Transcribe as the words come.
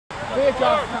Good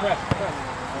job. Press.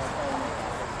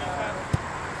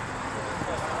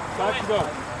 Stop to go.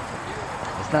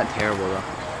 It's not terrible though.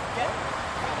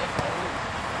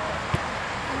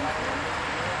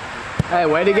 Hey,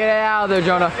 way to get it out of there,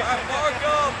 Jonah.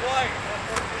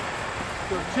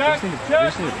 Check.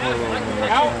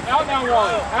 Out now,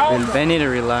 Wally. Out. They need to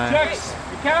relax. Checks.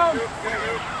 You count.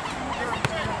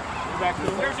 Back to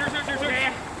the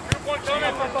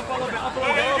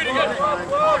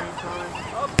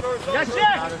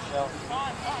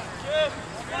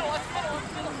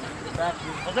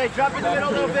Jose, drop in the middle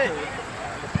a little bit.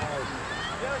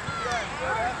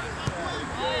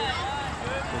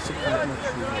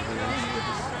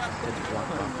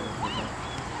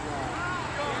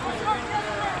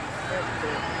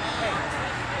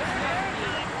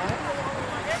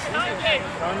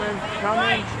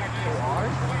 Coming.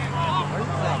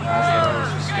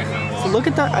 So look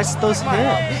at that, those hips.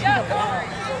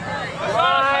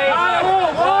 Right.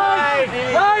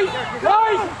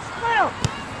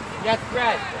 Yes,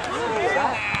 Brad.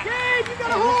 Gabe, you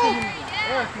gotta hold.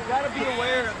 Eric, you gotta be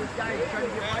aware of this guy who's trying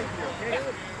to get right here, okay?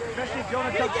 Especially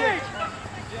Jonah tucks in.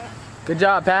 Good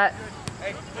job, Pat.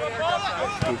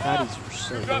 Dude, Patty's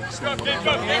so good. He's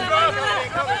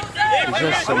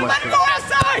just so much good. Go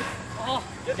outside!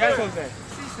 Yes, Jose.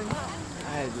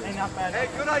 Hey, not bad. Hey,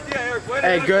 good idea, Eric.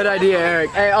 Hey, good idea, Eric.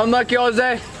 Hey, unlucky,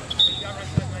 Jose.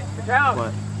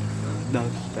 what? No,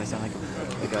 that sound like a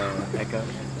echo.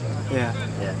 Yeah.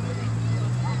 Yeah.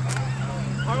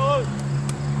 Carlos.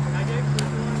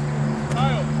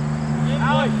 Kyle.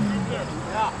 Alex.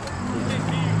 Yeah.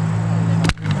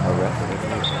 A referee.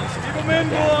 Keep him in,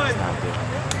 boys.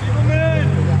 Keep him in.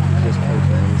 Just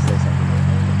coaching me say something.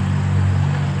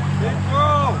 Big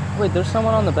throw. Wait, there's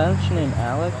someone on the bench named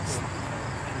Alex?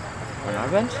 On our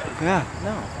bench? Yeah.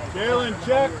 No. Jalen,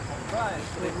 check.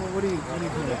 What do you come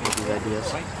up with these ideas?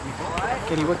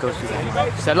 Kenny, what goes through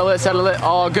that? Settle it.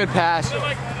 Oh, good pass.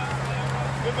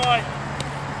 Goodbye.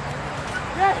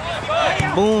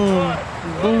 Boom.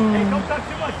 Boom. Hey, don't touch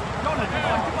too much. Jonah, don't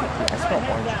touch too much. I smell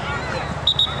orange.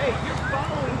 Hey, you're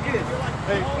following this.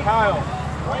 Hey, Kyle.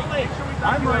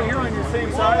 I'm right here on your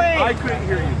same side. I couldn't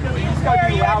hear you. You just got to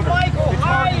be louder. It's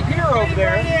hard to hear over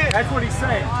there. That's what he's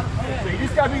saying. So you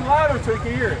just got to be louder so he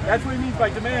can hear it. That's what he means by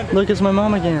demanding. Look, it's my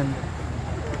mom again.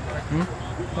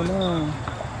 Come on.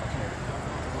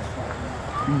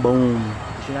 Boom.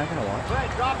 Is she not gonna watch?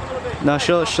 Drop a little bit. No,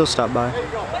 she'll stop by. There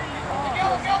you go.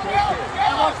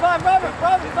 Find Robert,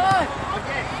 find.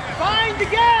 Okay. Find the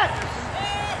gap.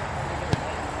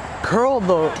 Curl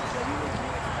though.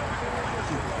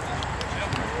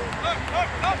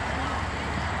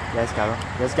 Yes, Gallo.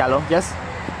 Yes, Gallo. Yes.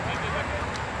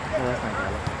 No, that's not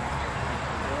Gallo.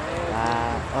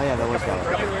 Oh yeah, that was Gallo.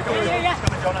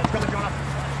 It's coming, Jonah.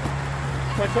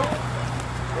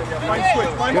 Find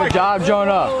switch. Good job,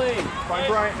 Jonah. Find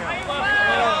Bryant now.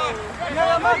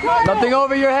 Nothing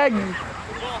over your head.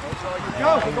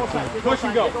 Go. Push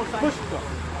and go. Push and go.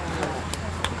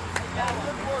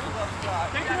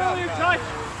 Take an earlier touch.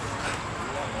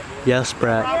 Yes,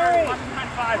 Brett.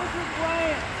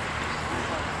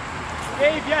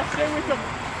 Dave, yes, stay with him.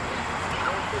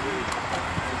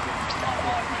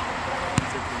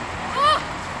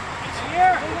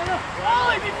 Here.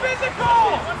 Ollie, be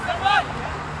physical.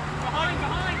 Behind.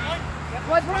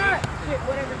 What's right? Shit,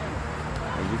 whatever.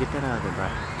 Hey, you get that out of there,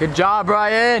 Brian. Good job,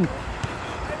 Brian.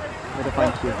 Way to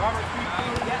find you.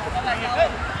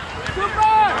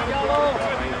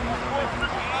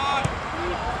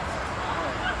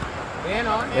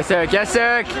 Yes, Eric. Yes,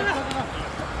 Eric. Go.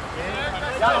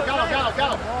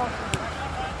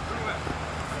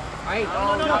 Right.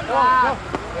 Go.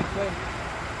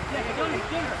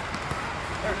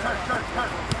 Turn.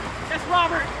 Yes,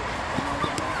 Robert.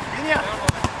 Yeah.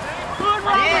 Good,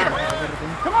 Robert.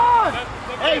 Come on.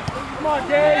 Hey, come on,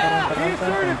 Dave. Be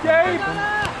assertive, Dave.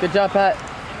 Good job, Pat.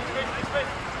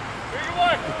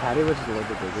 If Patty was just a little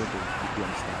bit bigger, you'd be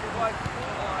unstoppable.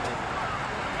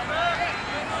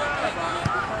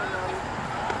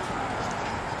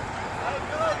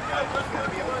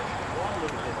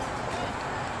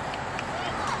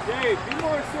 Dave, be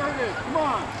more assertive. Come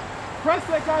on. Press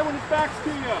that guy when his back's to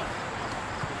you.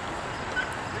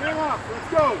 Get him up. Let's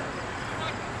go.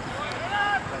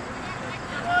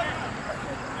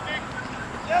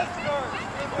 Yes, sir.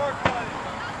 Good work, buddy.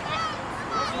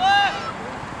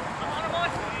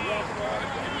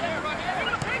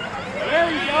 There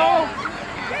you go.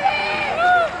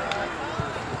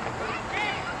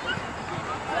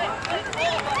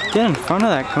 Get in front of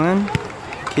that, Glenn.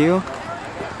 Q.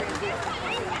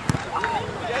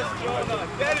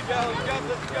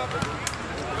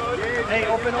 Hey,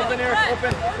 open, Eric,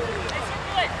 open.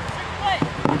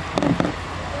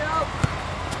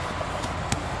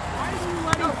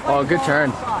 Oh, good turn.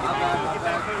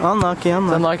 Unlucky,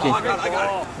 unlucky. Unlucky. You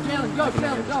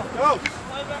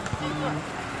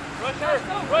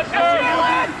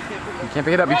can't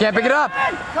pick it up. You can't pick it up.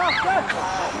 Get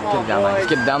it down line. Just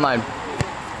get it down line.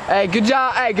 Hey, good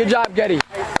job. Hey, good job, Getty.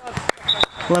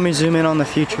 Let me zoom in on the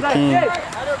future team. Get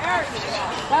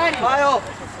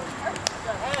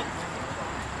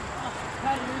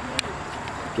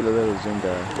a little zoom to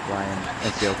Ryan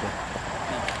and Fielka.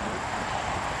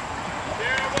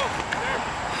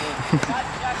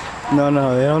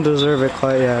 No, they don't deserve it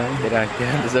quite yet. They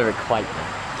don't deserve it quite.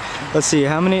 Let's see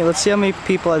how many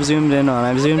people I've zoomed in on.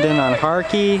 I've zoomed in on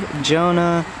Harkey,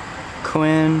 Jonah,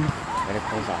 Quinn,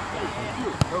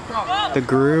 the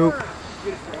group.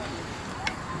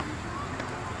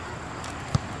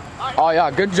 Oh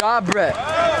yeah, good job, Brett.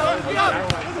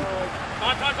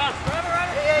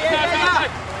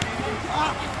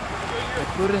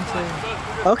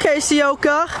 Okay,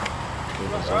 Sioka.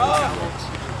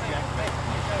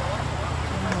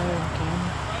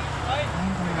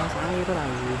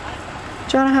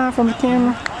 Trying to hide from the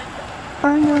camera.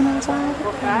 I'm gonna hide.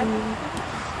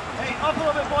 Hey, up a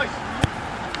little bit, boys.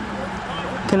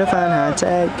 Couldn't find high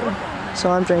tag,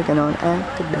 so I'm drinking on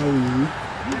Activate.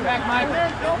 Back, Mike.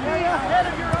 Don't be ahead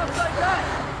of your outside back.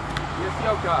 Here's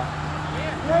Yoka.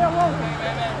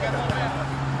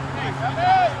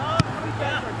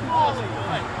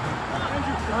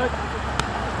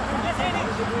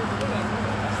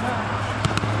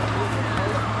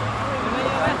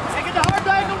 Hey, get the hard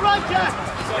diagonal run, Jack.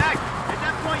 Jack, at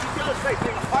that point, you tell us, hey,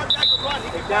 take a hard diagonal run. He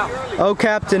can find you early. Oh,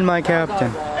 captain, my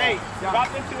captain. Hey, drop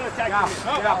into an attack commit.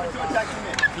 Drop into an attack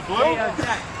commit. The blue?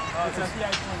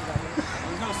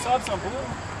 There's no subs on blue.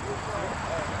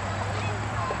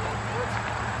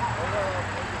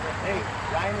 Hey,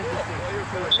 Ryan is the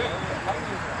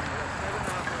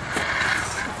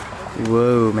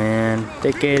Whoa, man.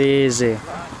 Take it easy.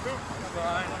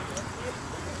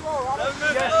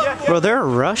 Bro, they're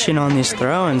rushing on these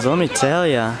throw-ins, let me tell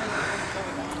ya.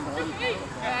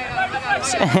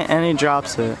 And he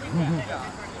drops it.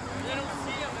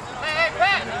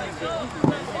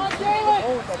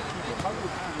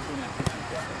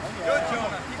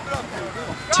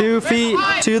 2 feet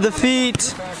to the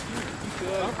feet.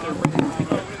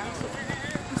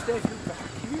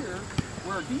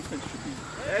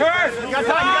 You got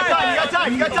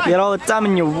time. Get all the time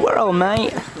in your world,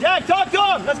 mate. Jack, talk to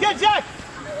him. Let's get Jack.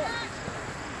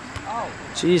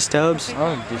 Jeez, Tobes.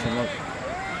 Oh, decent look.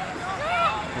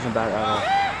 Isn't bad at all.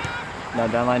 No,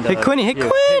 down line. Hit Quinny, hit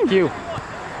Quinn! Q.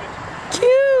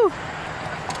 Q!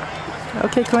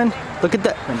 Okay, Quinn. Look at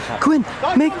that. Quinn,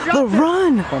 make the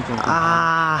run!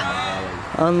 Ah,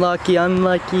 unlucky,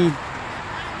 unlucky.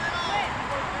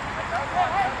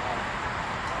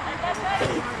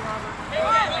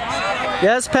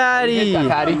 Yes, Patty.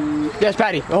 Patty. Yes,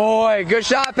 Patty. Oh, good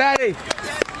shot, Patty.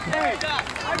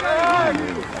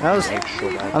 That was.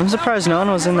 I'm surprised no one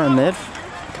was in that mid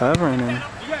covering him.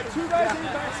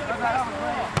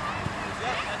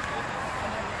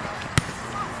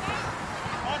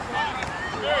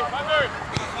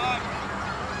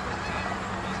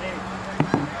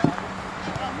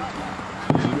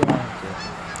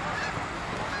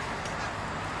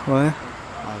 What?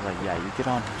 I was like, yeah, you get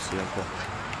on him, Sioko.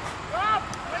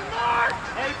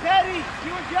 Hey, Petty,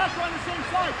 you and Jeff are on the same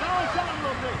side. Balance out a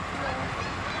little bit.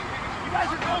 You guys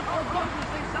are going for the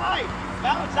same side.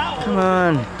 Balance out. Come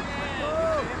on.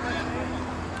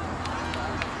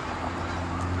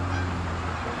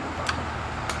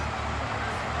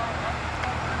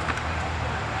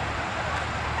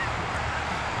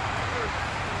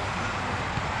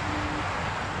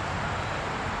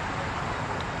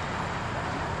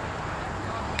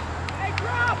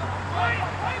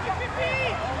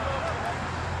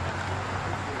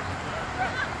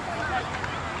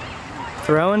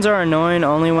 Throw-ins are annoying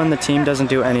only when the team doesn't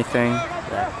do anything.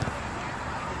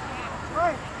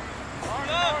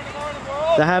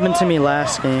 That happened to me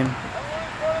last game.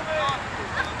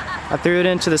 I threw it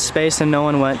into the space and no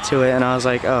one went to it, and I was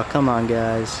like, oh, come on,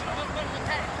 guys.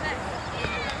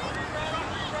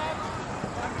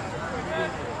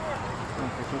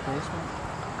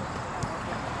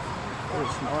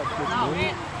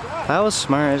 That was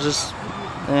smart, it's just,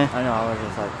 eh. I know, I was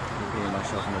just like repeating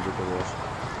myself in the Duke rules.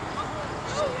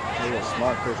 He's a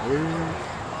smart person.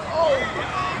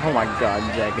 Oh my god,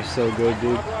 Jack is so good,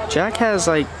 dude. Jack has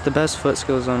like the best foot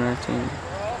skills on our team.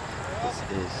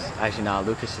 Actually, nah,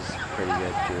 Lucas is pretty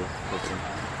good too.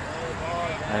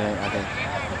 I think.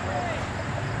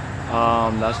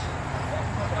 That's.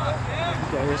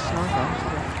 Yeah, it's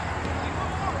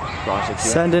not.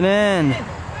 Send it in.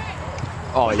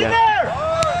 Oh yeah.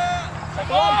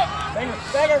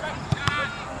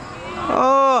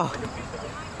 Oh!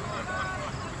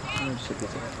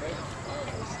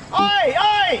 Oi!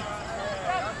 Oi!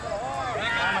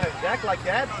 I'm gonna jack like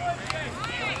that.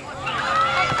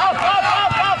 Up!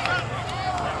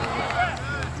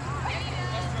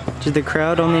 Dude, the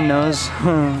crowd only knows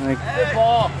like. Good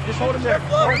ball. Just hold him there.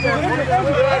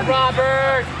 Good,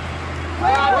 Robert.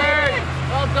 Robert.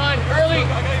 Well done. Early.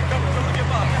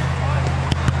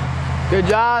 Good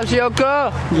job,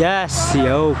 Shioka. Yes,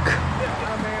 yoke.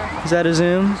 Is that a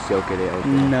zoom? Shioka de Oka.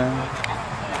 No.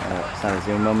 It's not a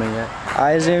zoom moment yet.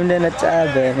 I zoomed in a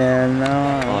tad bit, man.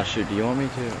 No. Oh shoot, do you want me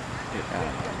to? It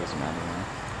doesn't matter.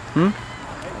 Hmm?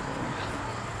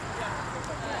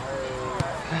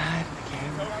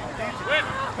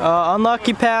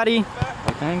 Unlucky, Patty.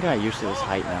 I kind of got used to this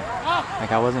height now.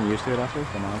 Like I wasn't used to it at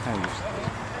first, but now I'm kind of used to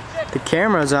it. The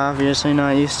camera's obviously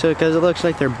not used to it because it looks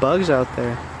like there are bugs out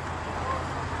there.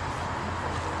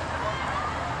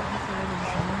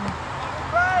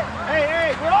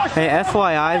 Hey,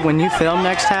 FYI, when you film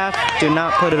next half, do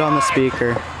not put it on the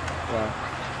speaker.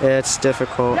 It's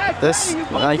difficult. This,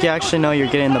 like, you actually know you're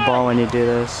getting the ball when you do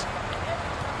this.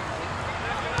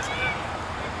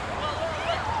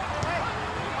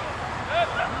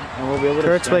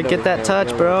 Kurtzway, get that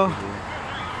touch, bro.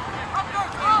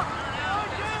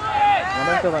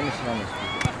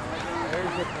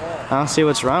 I don't see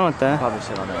what's wrong with that. Probably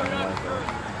sit on that anyway.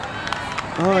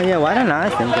 Oh yeah, why didn't I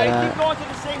think of that? Keep going to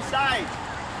the same side.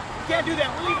 You can't do that.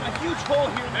 We're leaving a huge hole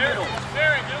here in the middle.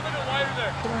 Barry, get a little wider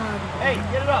there. Hey,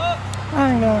 get it up.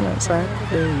 I'm going outside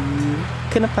today.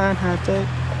 Couldn't find hot dog,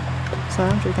 so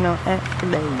I'm drinking out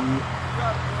every day.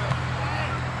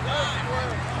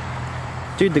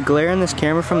 Dude, the glare in this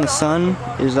camera from the sun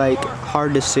is like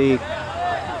hard to see.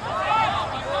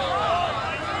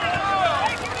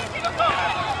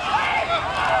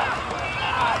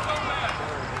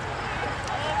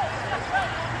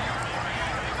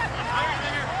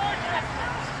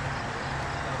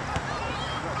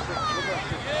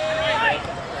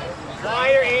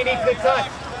 Higher, Andy, good touch.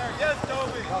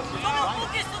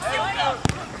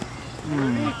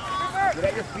 Get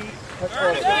at your feet.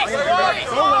 Touch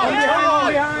forward.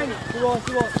 Behind.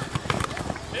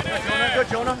 Good,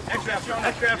 Jonah. Extra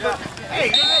effort. Hey,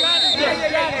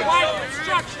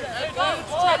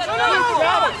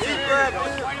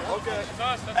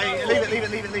 Hey,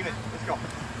 leave it. Let's go.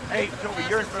 Hey, Toby,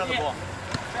 you're in front of the ball.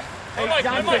 Hey,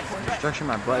 Johnson. Stretching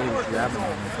my butt, he was grabbing me.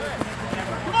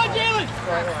 Come on, Jalen.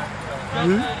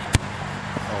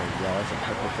 Oh yeah, that's a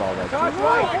perfect ball right there.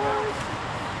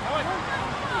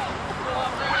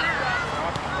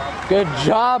 Good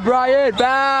job, Brian.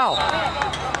 Bow.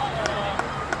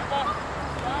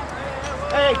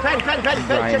 Hey, Patty,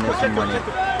 Brian missing money.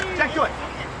 check to it.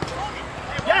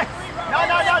 Yes. No.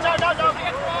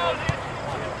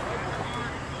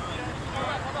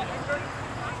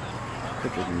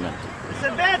 Let's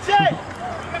advance it.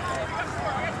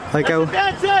 Like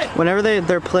whenever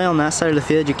they're playing on that side of the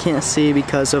field, you can't see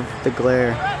because of the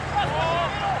glare.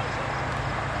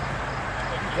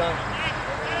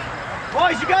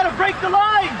 Boys, you gotta break the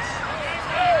lines.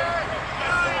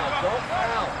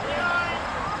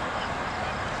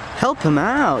 Help him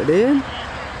out, dude.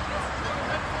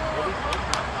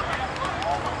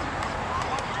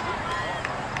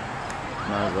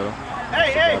 Not a little.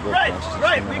 Hey,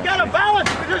 right. We gotta balance.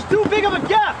 There's too big of a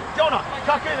gap. Jonah,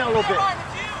 tuck in a little bit.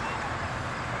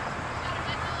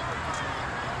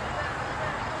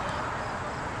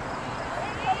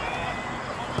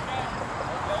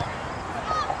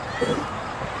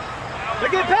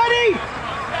 Look at Petty!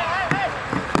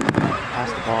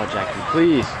 Pass the ball, Jackie,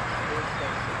 please.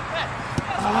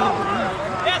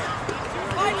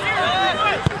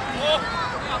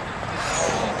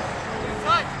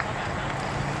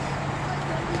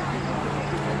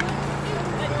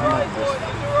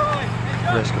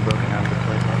 Risk of broken out of the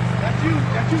play. That's you,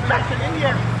 Jackson, in the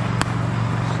air.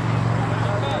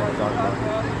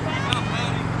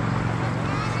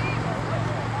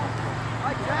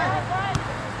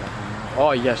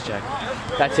 Oh yes, Jack.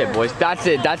 That's it, boys. That's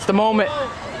it. That's the moment.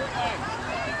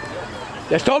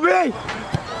 Yes, Toby!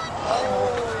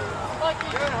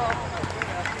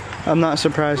 I'm not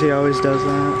surprised he always does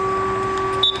that.